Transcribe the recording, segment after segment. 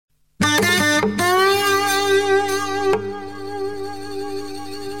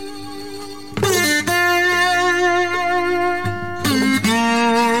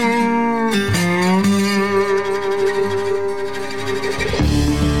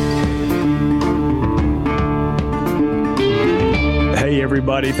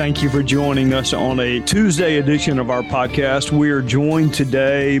everybody. Thank you for joining us on a Tuesday edition of our podcast. We are joined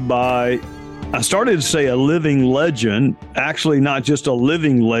today by, I started to say a living legend, actually not just a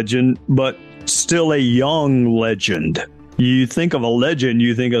living legend, but still a young legend. You think of a legend,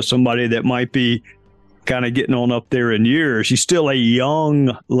 you think of somebody that might be kind of getting on up there in years. She's still a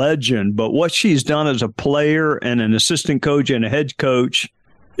young legend, but what she's done as a player and an assistant coach and a head coach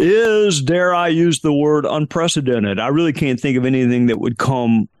is, dare I use the word, unprecedented. I really can't think of anything that would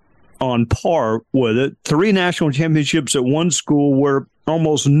come on par with it. 3 national championships at one school where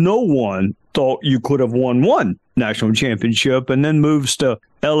almost no one thought you could have won one national championship, and then moves to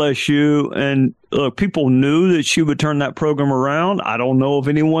LSU. And look, people knew that she would turn that program around. I don't know if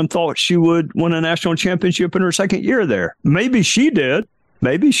anyone thought she would win a national championship in her second year there. Maybe she did.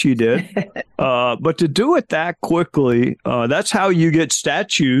 But to do it that quickly, that's how you get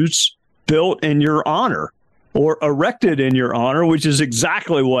statues built in your honor or erected in your honor, which is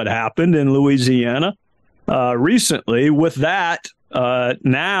exactly what happened in Louisiana recently. With that,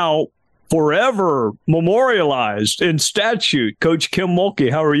 now forever memorialized in statute. Coach Kim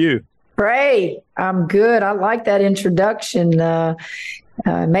Mulkey, how are you? Great. I'm good. I like that introduction.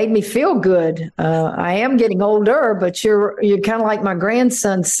 Made me feel good. I am getting older, but you're kind of like my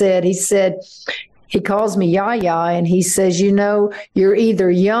grandson said. He calls me Yaya, and he says, you're either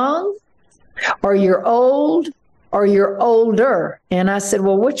young or you're old or you're older. And I said,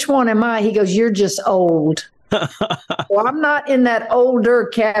 well, which one am I? He goes, you're just old. Well, I'm not in that older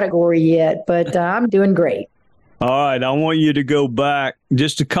category yet, but I'm doing great. All right. I want you to go back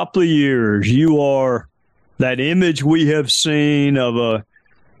just a couple of years. You are that image we have seen of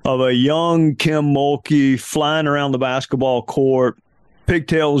a young Kim Mulkey flying around the basketball court,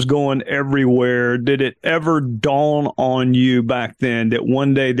 pigtails going everywhere. Did it ever dawn on you back then that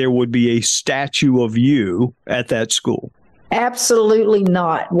one day there would be a statue of you at that school? Absolutely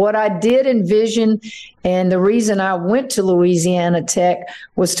not. What I did envision, and the reason I went to Louisiana Tech,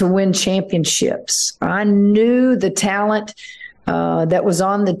 was to win championships. I knew the talent that was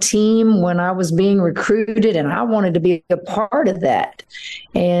on the team when I was being recruited, and I wanted to be a part of that.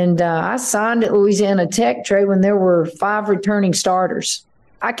 And I signed at Louisiana Tech, Trey, when there were 5 returning starters.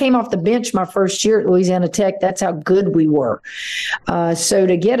 I came off the bench my first year at Louisiana Tech. That's how good we were. So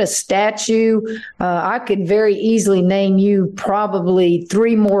to get a statue, I could very easily name you probably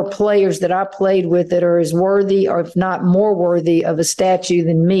 3 more players that I played with that are as worthy, or if not more worthy, of a statue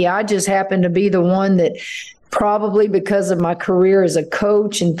than me. I just happened to be the one that, probably because of my career as a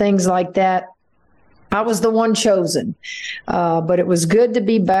coach and things like that, I was the one chosen. But it was good to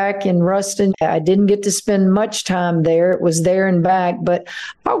be back in Ruston. I didn't get to spend much time there. It was there and back, but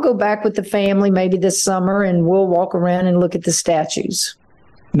I'll go back with the family maybe this summer, and we'll walk around and look at the statues.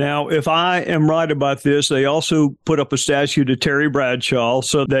 Now, if I am right about this, they also put up a statue to Terry Bradshaw,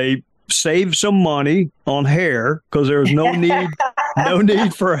 so they saved some money on hair because there was no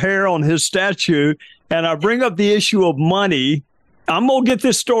need for hair on his statue. And I bring up the issue of money. I'm going to get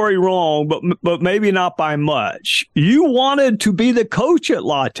this story wrong, but maybe not by much. You wanted to be the coach at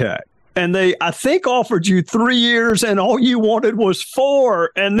La Tech, and they, I think, offered you 3 years, and all you wanted was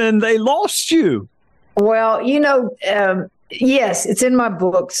 4, and then they lost you. Well, yes, it's in my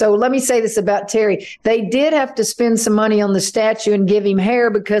book. So let me say this about Terry. They did have to spend some money on the statue and give him hair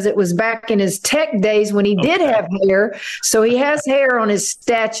because it was back in his Tech days when he did have hair. So he has hair on his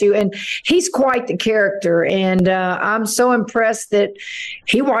statue, and he's quite the character. And I'm so impressed that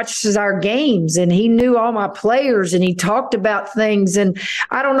he watches our games and he knew all my players and he talked about things. And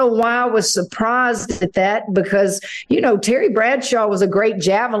I don't know why I was surprised at that because, Terry Bradshaw was a great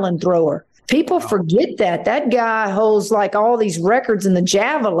javelin thrower. People forget that. That guy holds like all these records in the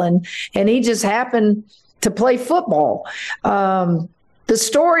javelin, and he just happened to play football. The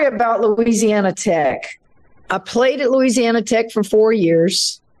story about Louisiana Tech. I played at Louisiana Tech for 4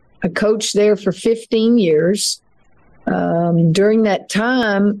 years. I coached there for 15 years. During that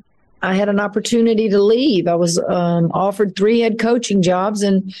time, I had an opportunity to leave. I was offered 3 head coaching jobs,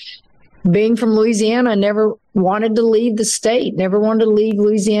 and being from Louisiana, I never wanted to leave the state, never wanted to leave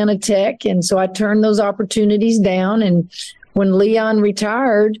Louisiana Tech. And so I turned those opportunities down. And when Leon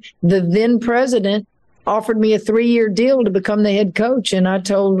retired, the then president offered me a 3-year deal to become the head coach. And I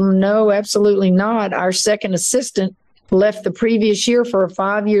told him, no, absolutely not. Our second assistant left the previous year for a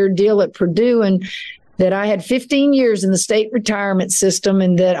 5-year deal at Purdue, and that I had 15 years in the state retirement system,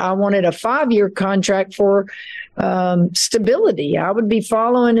 and that I wanted a 5-year contract for stability. I would be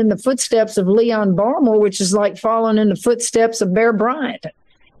following in the footsteps of Leon Barmore, which is like following in the footsteps of Bear Bryant.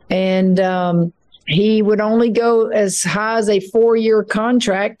 And he would only go as high as a 4-year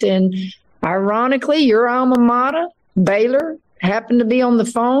contract. And ironically, your alma mater, Baylor, happened to be on the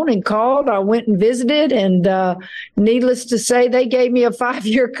phone and called. I went and visited, and needless to say, they gave me a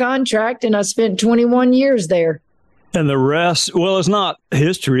 5-year contract, and I spent 21 years there. And the rest, well, it's not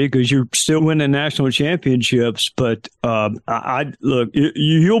history because you're still winning national championships. But I look,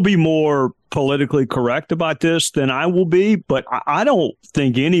 you'll be more politically correct about this than I will be. But I don't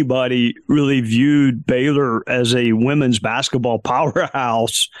think anybody really viewed Baylor as a women's basketball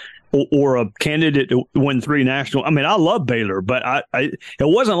powerhouse or a candidate to win 3 national. I mean, I love Baylor, but it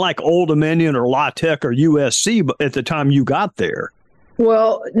wasn't like Old Dominion or La Tech or USC at the time you got there.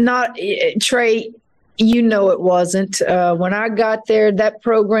 Well, not Trey. You know it wasn't. When I got there, that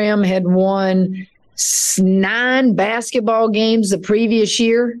program had won 9 basketball games the previous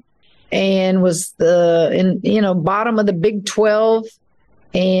year and was bottom of the Big 12.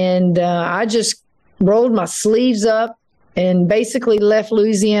 And I just rolled my sleeves up and basically left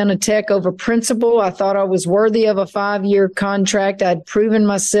Louisiana Tech over principle. I thought I was worthy of a 5-year contract. I'd proven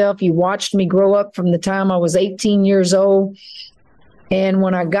myself. You watched me grow up from the time I was 18 years old. And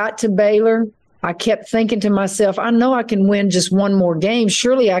when I got to Baylor, I kept thinking to myself, I know I can win just one more game.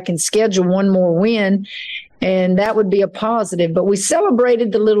 Surely I can schedule one more win, and that would be a positive. But we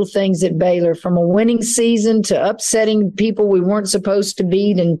celebrated the little things at Baylor, from a winning season to upsetting people we weren't supposed to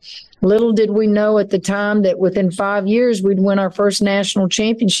beat. And little did we know at the time that within 5 years, we'd win our first national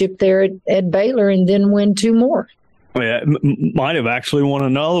championship there at Baylor and then win 2 more. Yeah, might have actually won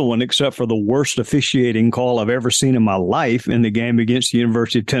another one, except for the worst officiating call I've ever seen in my life in the game against the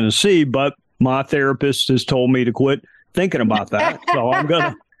University of Tennessee. But my therapist has told me to quit thinking about that. So I'm going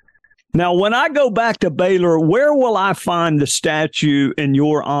to. Now, when I go back to Baylor, where will I find the statue in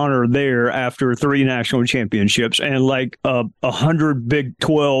your honor there after 3 national championships and like 100 Big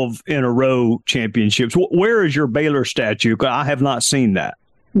 12 in a row championships? Where is your Baylor statue? I have not seen that.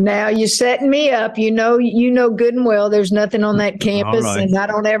 Now you're setting me up. You know good and well there's nothing on that campus, right. And I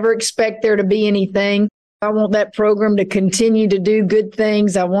don't ever expect there to be anything. I want that program to continue to do good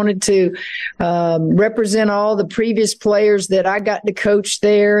things. I wanted to represent all the previous players that I got to coach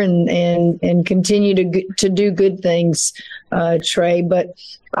there and continue to do good things, Trey. But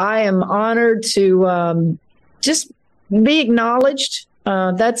I am honored to just be acknowledged.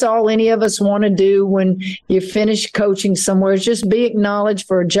 That's all any of us want to do when you finish coaching somewhere, is just be acknowledged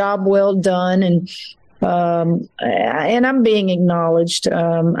for a job well done. And I'm being acknowledged.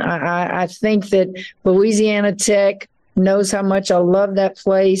 I think that Louisiana Tech knows how much I love that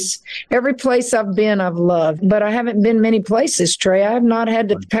place. Every place I've been, I've loved, but I haven't been many places, Trey. I have not had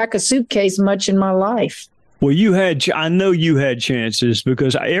to pack a suitcase much in my life. Well, I know you had chances,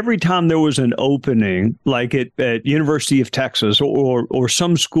 because every time there was an opening, like at University of Texas or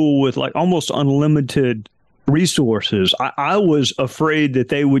some school with like almost unlimited resources, I was afraid that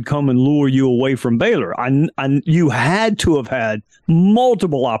they would come and lure you away from Baylor. You had to have had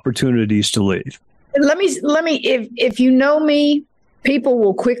multiple opportunities to leave. Let me. If you know me, people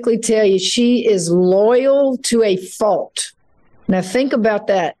will quickly tell you she is loyal to a fault. Now think about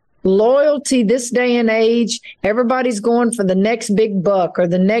that. Loyalty this day and age, everybody's going for the next big buck or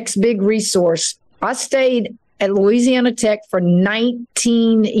the next big resource. I stayed at Louisiana Tech for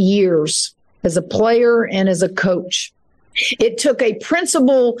 19 years. As a player and as a coach. It took a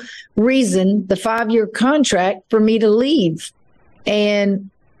principal reason, the 5-year contract, for me to leave.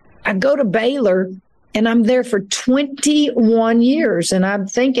 And I go to Baylor, and I'm there for 21 years. And I'm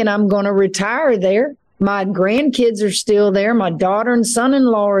thinking I'm going to retire there. My grandkids are still there. My daughter and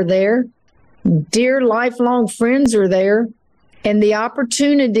son-in-law are there. Dear lifelong friends are there. And the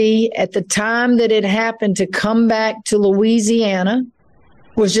opportunity at the time that it happened to come back to Louisiana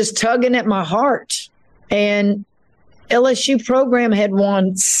was just tugging at my heart. And LSU program had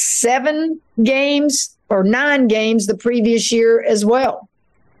won 7 games or 9 games the previous year as well.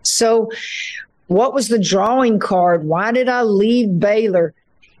 So what was the drawing card? Why did I leave Baylor?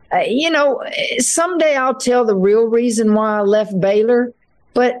 Someday I'll tell the real reason why I left Baylor,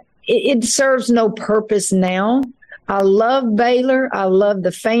 but it serves no purpose now. I love Baylor. I love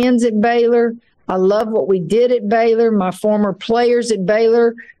the fans at Baylor. I love what we did at Baylor. My former players at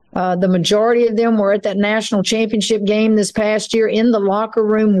Baylor, the majority of them were at that national championship game this past year in the locker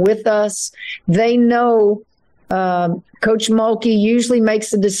room with us. They know Coach Mulkey usually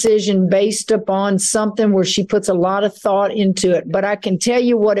makes a decision based upon something where she puts a lot of thought into it. But I can tell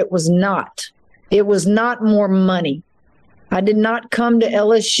you what it was not. It was not more money. I did not come to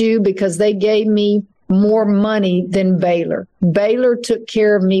LSU because they gave me more money than Baylor. Baylor took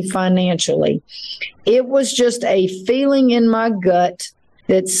care of me financially. It was just a feeling in my gut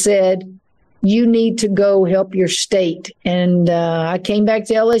that said, you need to go help your state. And I came back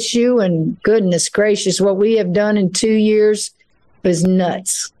to LSU, and goodness gracious, what we have done in 2 years is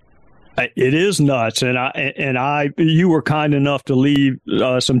nuts. It is nuts, and you were kind enough to leave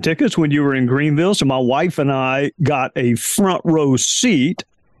some tickets when you were in Greenville, so my wife and I got a front row seat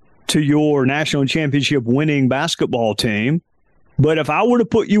to your national championship winning basketball team. But if I were to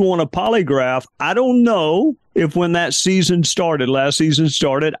put you on a polygraph, I don't know if when that season started, last season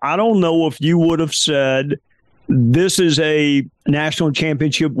started, I don't know if you would have said this is a national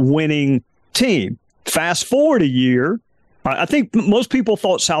championship winning team. Fast forward a year. I think most people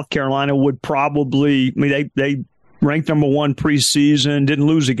thought South Carolina would probably, they ranked number one preseason, didn't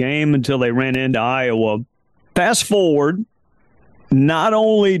lose a game until they ran into Iowa. Fast forward, not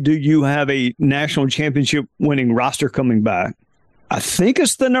only do you have a national championship winning roster coming back, I think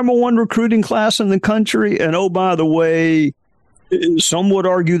it's the number one recruiting class in the country. And oh, by the way, some would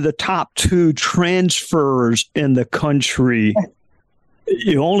argue the top two transfers in the country.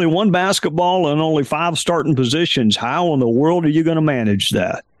 Only one basketball and only 5 starting positions. How in the world are you going to manage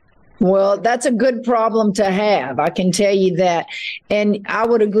that? Well, that's a good problem to have. I can tell you that. And I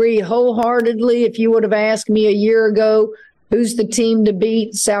would agree wholeheartedly if you would have asked me a year ago, who's the team to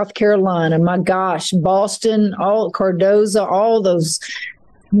beat? South Carolina. My gosh, Boston, all Cardozo, all those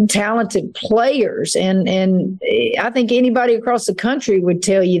talented players. And I think anybody across the country would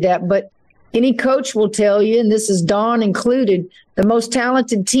tell you that. But any coach will tell you, and this is Dawn included, the most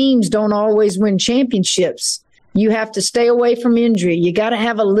talented teams don't always win championships. You have to stay away from injury. You got to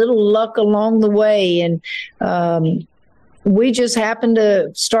have a little luck along the way. And we just happened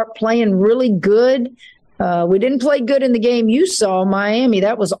to start playing really good. We didn't play good in the game you saw, Miami.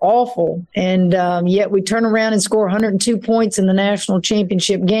 That was awful. And yet we turn around and score 102 points in the national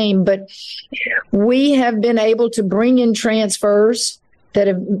championship game. But we have been able to bring in transfers that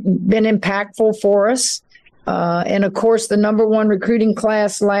have been impactful for us. And, of course, the number one recruiting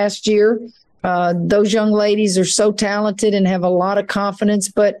class last year, those young ladies are so talented and have a lot of confidence.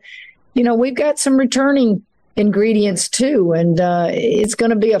 But, we've got some returning ingredients, too. And it's going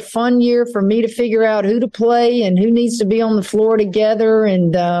to be a fun year for me to figure out who to play and who needs to be on the floor together.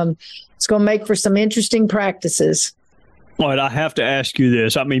 And it's going to make for some interesting practices. All right, I have to ask you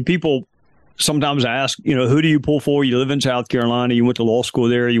this. I mean, people sometimes ask, who do you pull for? You live in South Carolina. You went to law school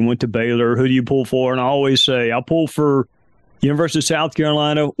there. You went to Baylor. Who do you pull for? And I always say I pull for University of South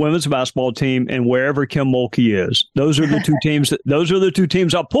Carolina women's basketball team and wherever Kim Mulkey is. Those are the two teams. Those are the two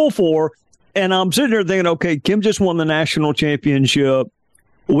teams I pull for. And I'm sitting there thinking, okay, Kim just won the national championship.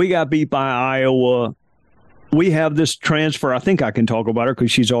 We got beat by Iowa. We have this transfer. I think I can talk about her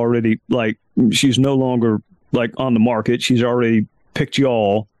because she's already she's no longer on the market. She's already picked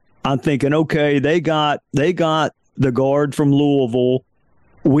y'all. I'm thinking, okay, they got the guard from Louisville.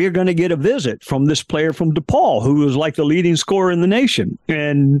 We're going to get a visit from this player from DePaul, who is like the leading scorer in the nation.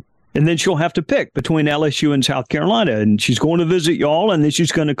 And then she'll have to pick between LSU and South Carolina. And she's going to visit y'all, and then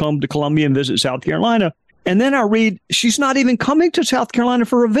she's going to come to Columbia and visit South Carolina. And then I read she's not even coming to South Carolina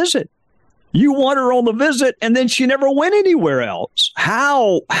for a visit. You want her on the visit, and then she never went anywhere else.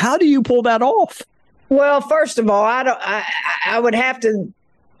 How do you pull that off? Well, first of all, I would have to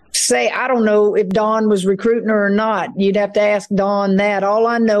say, I don't know if Dawn was recruiting her or not. You'd have to ask Dawn that. All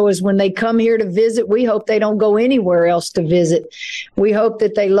I know is when they come here to visit, we hope they don't go anywhere else to visit. We hope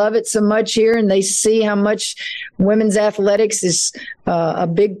that they love it so much here and they see how much women's athletics is a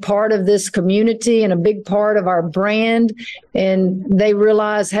big part of this community and a big part of our brand. And they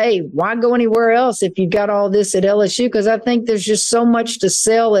realize, hey, why go anywhere else if you've got all this at LSU? Because I think there's just so much to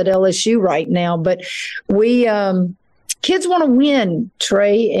sell at LSU right now. But kids want to win,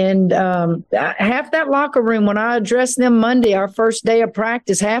 Trey, and half that locker room, when I addressed them Monday, our first day of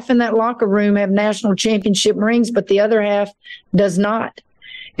practice, half in that locker room have national championship rings, but the other half does not.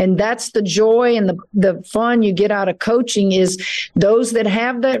 And that's the joy and the fun you get out of coaching is those that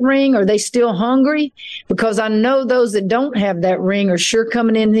have that ring, are they still hungry? Because I know those that don't have that ring are sure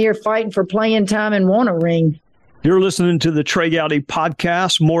coming in here fighting for playing time and want a ring. You're listening to the Trey Gowdy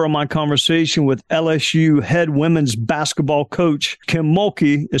podcast. More of my conversation with LSU head women's basketball coach Kim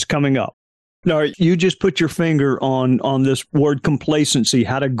Mulkey is coming up. Now, you just put your finger on this word complacency,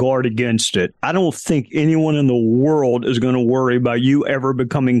 how to guard against it. I don't think anyone in the world is going to worry about you ever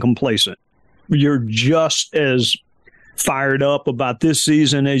becoming complacent. You're just as fired up about this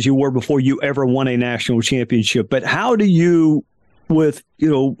season as you were before you ever won a national championship. But how do you, with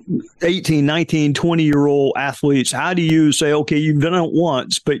 18, 19, 20-year-old athletes, how do you say, okay, you've done it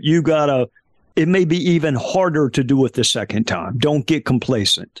once, but it may be even harder to do it the second time? Don't get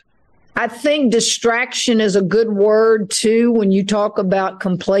complacent. I think distraction is a good word, too, when you talk about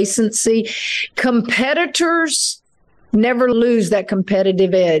complacency. Competitors never lose that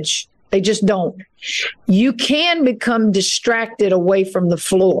competitive edge. They just don't. You can become distracted away from the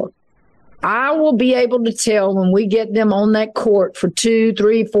floor. I will be able to tell when we get them on that court for 2,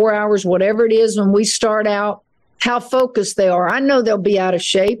 3, 4 hours, whatever it is, when we start out, how focused they are. I know they'll be out of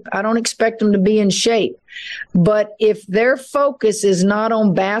shape. I don't expect them to be in shape. But if their focus is not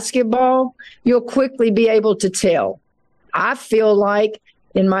on basketball, you'll quickly be able to tell. I feel like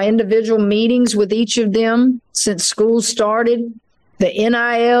in my individual meetings with each of them since school started, the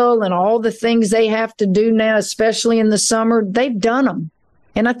NIL and all the things they have to do now, especially in the summer, they've done them.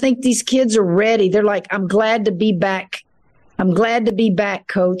 And I think these kids are ready. They're like, I'm glad to be back. I'm glad to be back,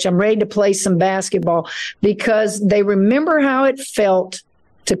 Coach. I'm ready to play some basketball, because they remember how it felt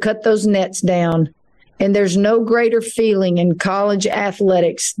to cut those nets down. And there's no greater feeling in college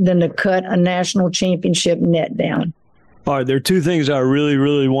athletics than to cut a national championship net down. All right, there are two things I really,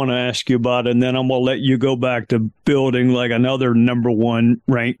 really want to ask you about, and then I'm going to let you go back to building like another number one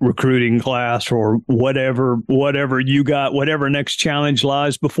ranked recruiting class or whatever you got, whatever next challenge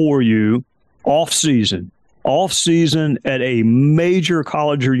lies before you. Off season at a major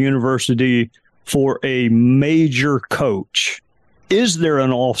college or university for a major coach. Is there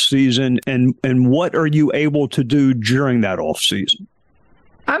an off season, and what are you able to do during that off season?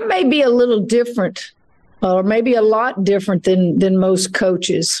 I may be a little different, or maybe a lot different than most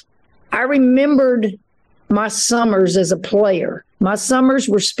coaches. I remembered my summers as a player. My summers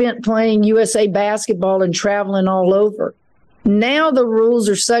were spent playing USA basketball and traveling all over. Now the rules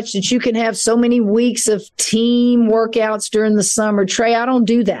are such that you can have so many weeks of team workouts during the summer. Trey, I don't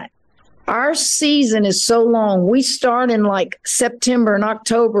do that. Our season is so long. We start in like September and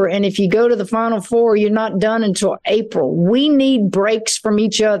October, and if you go to the Final Four, you're not done until April. We need breaks from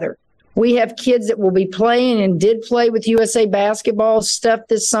each other. We have kids that will be playing and did play with USA basketball stuff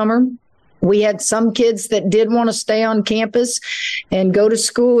this summer. We had some kids that did want to stay on campus and go to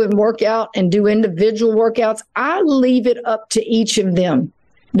school and work out and do individual workouts. I leave it up to each of them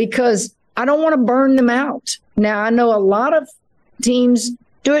because I don't want to burn them out. Now, I know a lot of teams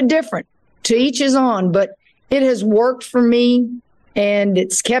do it different. To each his own, but it has worked for me, and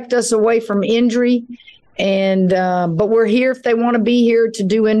it's kept us away from injury. And but we're here if they want to be here to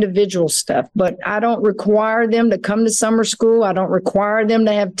do individual stuff. But I don't require them to come to summer school. I don't require them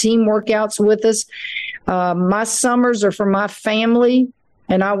to have team workouts with us. My summers are for my family,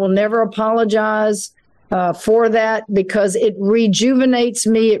 and I will never apologize for that, because it rejuvenates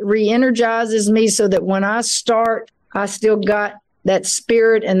me. It re-energizes me so that when I start, I still got that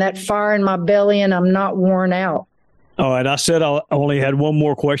spirit and that fire in my belly, and I'm not worn out. All right. I said I only had one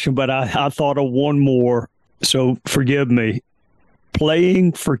more question, but I thought of one more. So forgive me.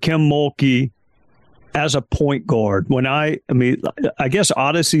 Playing for Kim Mulkey as a point guard. I guess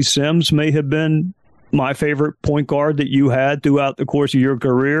Odyssey Sims may have been my favorite point guard that you had throughout the course of your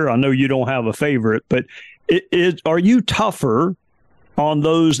career. I know you don't have a favorite, but are you tougher on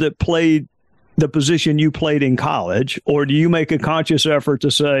those that played the position you played in college, or do you make a conscious effort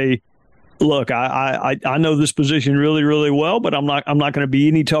to say, look, I know this position really, really well, but I'm not going to be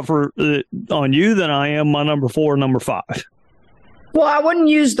any tougher on you than I am my number 4 or number 5? Well, I wouldn't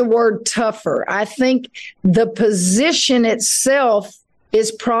use the word tougher. I think the position itself is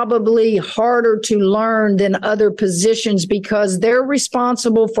probably harder to learn than other positions, because they're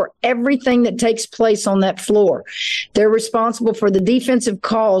responsible for everything that takes place on that floor. They're responsible for the defensive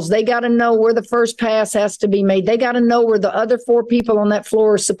calls. They got to know where the first pass has to be made. They got to know where the other 4 people on that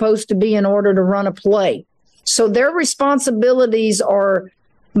floor are supposed to be in order to run a play. So their responsibilities are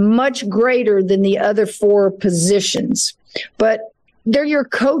much greater than the other 4 positions. But they're your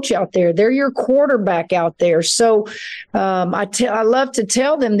coach out there. They're your quarterback out there. So I love to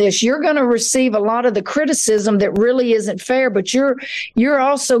tell them this. You're going to receive a lot of the criticism that really isn't fair, but you're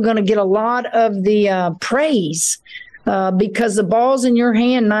also going to get a lot of the praise because the ball's in your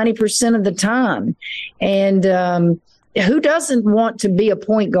hand 90% of the time. And who doesn't want to be a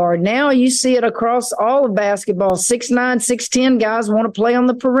point guard? Now you see it across all of basketball. 6'9", 6'10" guys want to play on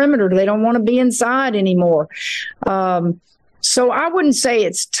the perimeter. They don't want to be inside anymore. So I wouldn't say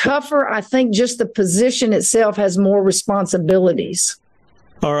it's tougher. I think just the position itself has more responsibilities.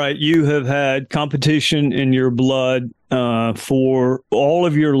 All right. You have had competition in your blood for all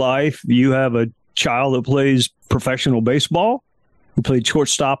of your life. You have a child that plays professional baseball, who played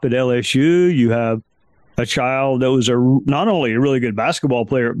shortstop at LSU. You have a child that was not only a really good basketball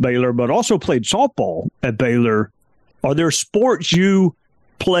player at Baylor, but also played softball at Baylor. Are there sports you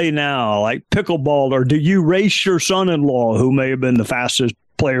play now, like pickleball, or do you race your son-in-law, who may have been the fastest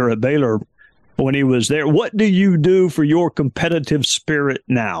player at Baylor when he was there? What do you do for your competitive spirit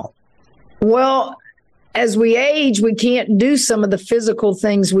now? Well, as we age, we can't do some of the physical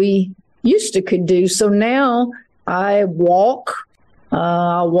things we used to could do. So now I walk.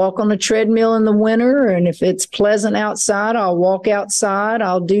 I'll walk on the treadmill in the winter, and if it's pleasant outside, I'll walk outside.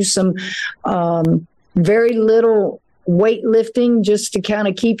 I'll do some very little weightlifting just to kind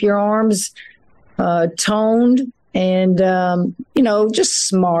of keep your arms toned and, just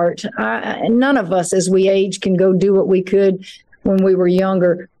smart. None of us as we age can go do what we could when we were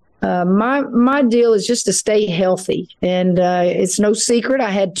younger. My deal is just to stay healthy, and it's no secret.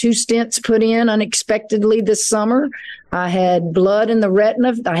 I had 2 stents put in unexpectedly this summer. I had blood in the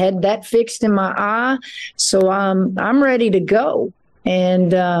retina. I had that fixed in my eye, so I'm ready to go.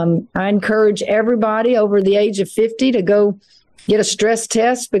 And I encourage everybody over the age of 50 to go get a stress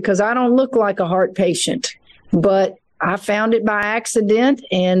test, because I don't look like a heart patient, but I found it by accident,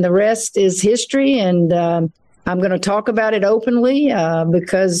 and the rest is history. And I'm going to talk about it openly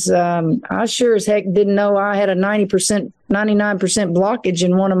because I sure as heck didn't know I had a 99% blockage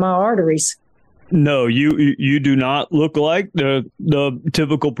in one of my arteries. No, you do not look like the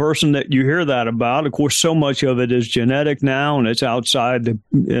typical person that you hear that about. Of course, so much of it is genetic now, and it's outside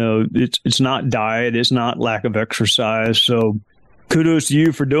it's not diet, it's not lack of exercise. So kudos to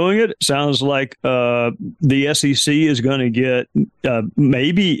you for doing it. It sounds like the SEC is going to get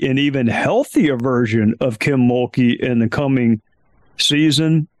maybe an even healthier version of Kim Mulkey in the coming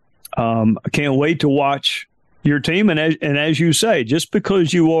season. I can't wait to watch your team. And as you say, just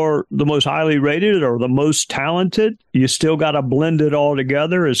because you are the most highly rated or the most talented, you still got to blend it all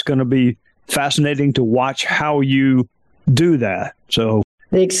together. It's going to be fascinating to watch how you do that. So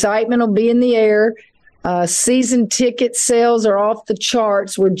the excitement will be in the air. Season ticket sales are off the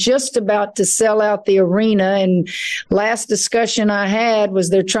charts. We're just about to sell out the arena. And last discussion I had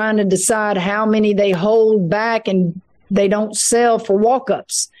was they're trying to decide how many they hold back and they don't sell for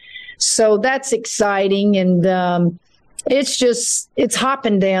walk-ups. So that's exciting. And it's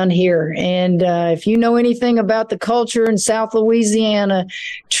hopping down here. And if you know anything about the culture in South Louisiana,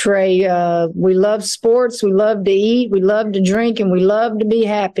 Trey, we love sports, we love to eat, we love to drink, and we love to be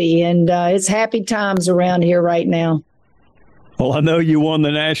happy. And it's happy times around here right now. Well, I know you won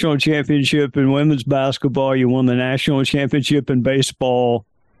the national championship in women's basketball. You won the national championship in baseball.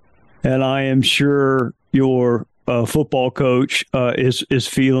 And I am sure your football coach is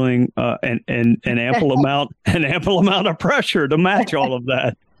feeling an ample amount of pressure to match all of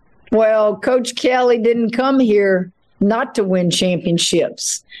that. Well, Coach Kelly didn't come here not to win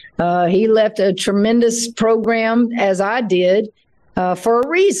championships. He left a tremendous program, as I did, for a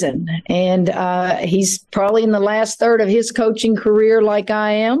reason. And he's probably in the last third of his coaching career like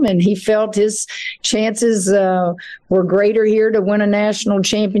I am, and he felt his chances were greater here to win a national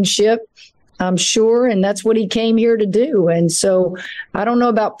championship, I'm sure, and that's what he came here to do. And so I don't know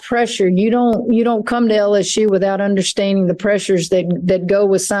about pressure. You don't come to LSU without understanding the pressures that go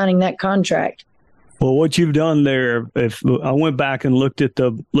with signing that contract. Well, what you've done there, if I went back and looked at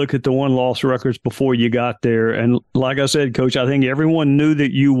the win-loss records before you got there, and like I said, Coach, I think everyone knew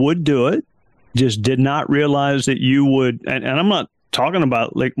that you would do it, just did not realize that you would. And I'm not talking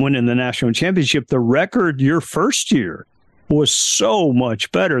about like winning the national championship. The record your first year was so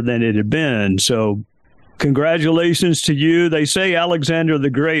much better than it had been. So congratulations to you. They say Alexander the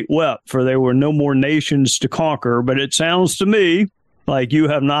Great wept, for there were no more nations to conquer. But it sounds to me like you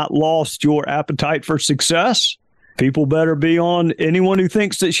have not lost your appetite for success. People better be on anyone who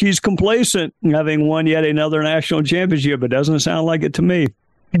thinks that she's complacent having won yet another national championship. It doesn't sound like it to me.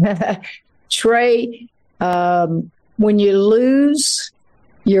 Trey, when you lose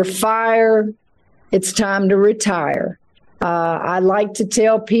your fire, it's time to retire. I like to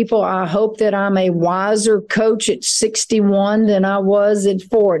tell people I hope that I'm a wiser coach at 61 than I was at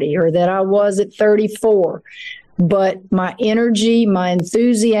 40 or that I was at 34. But my energy, my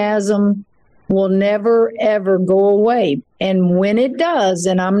enthusiasm will never, ever go away. And when it does,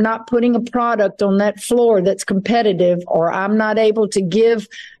 and I'm not putting a product on that floor that's competitive, or I'm not able to give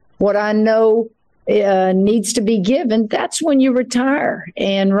what I know needs to be given, that's when you retire.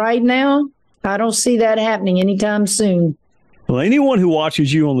 And right now, I don't see that happening anytime soon. Well, anyone who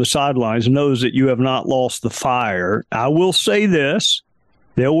watches you on the sidelines knows that you have not lost the fire. I will say this.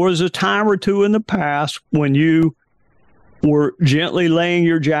 There was a time or two in the past when you were gently laying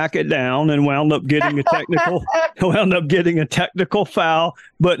your jacket down and wound up getting a technical foul.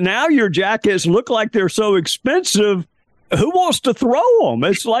 But now your jackets look like they're so expensive. Who wants to throw them?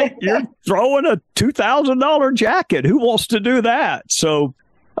 It's like you're throwing a $2,000 jacket. Who wants to do that? So,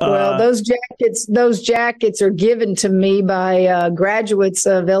 well, those jackets are given to me by graduates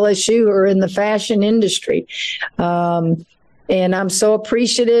of LSU who are in the fashion industry. And I'm so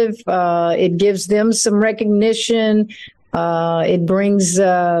appreciative. It gives them some recognition. It brings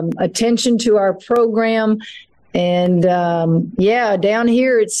attention to our program. And down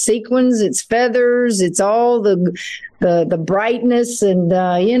here it's sequins, it's feathers, it's all the brightness. And,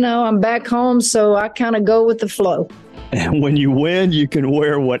 I'm back home, so I kind of go with the flow. And when you win, you can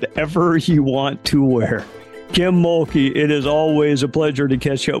wear whatever you want to wear. Kim Mulkey, it is always a pleasure to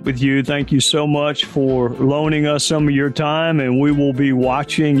catch up with you. Thank you so much for loaning us some of your time, and we will be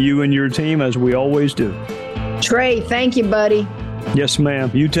watching you and your team as we always do. Trey, thank you, buddy. Yes,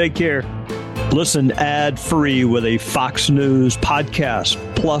 ma'am. You take care. Listen ad-free with a Fox News Podcast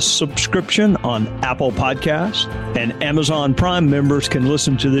Plus subscription on Apple Podcasts, and Amazon Prime members can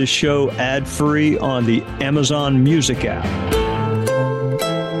listen to this show ad-free on the Amazon Music app.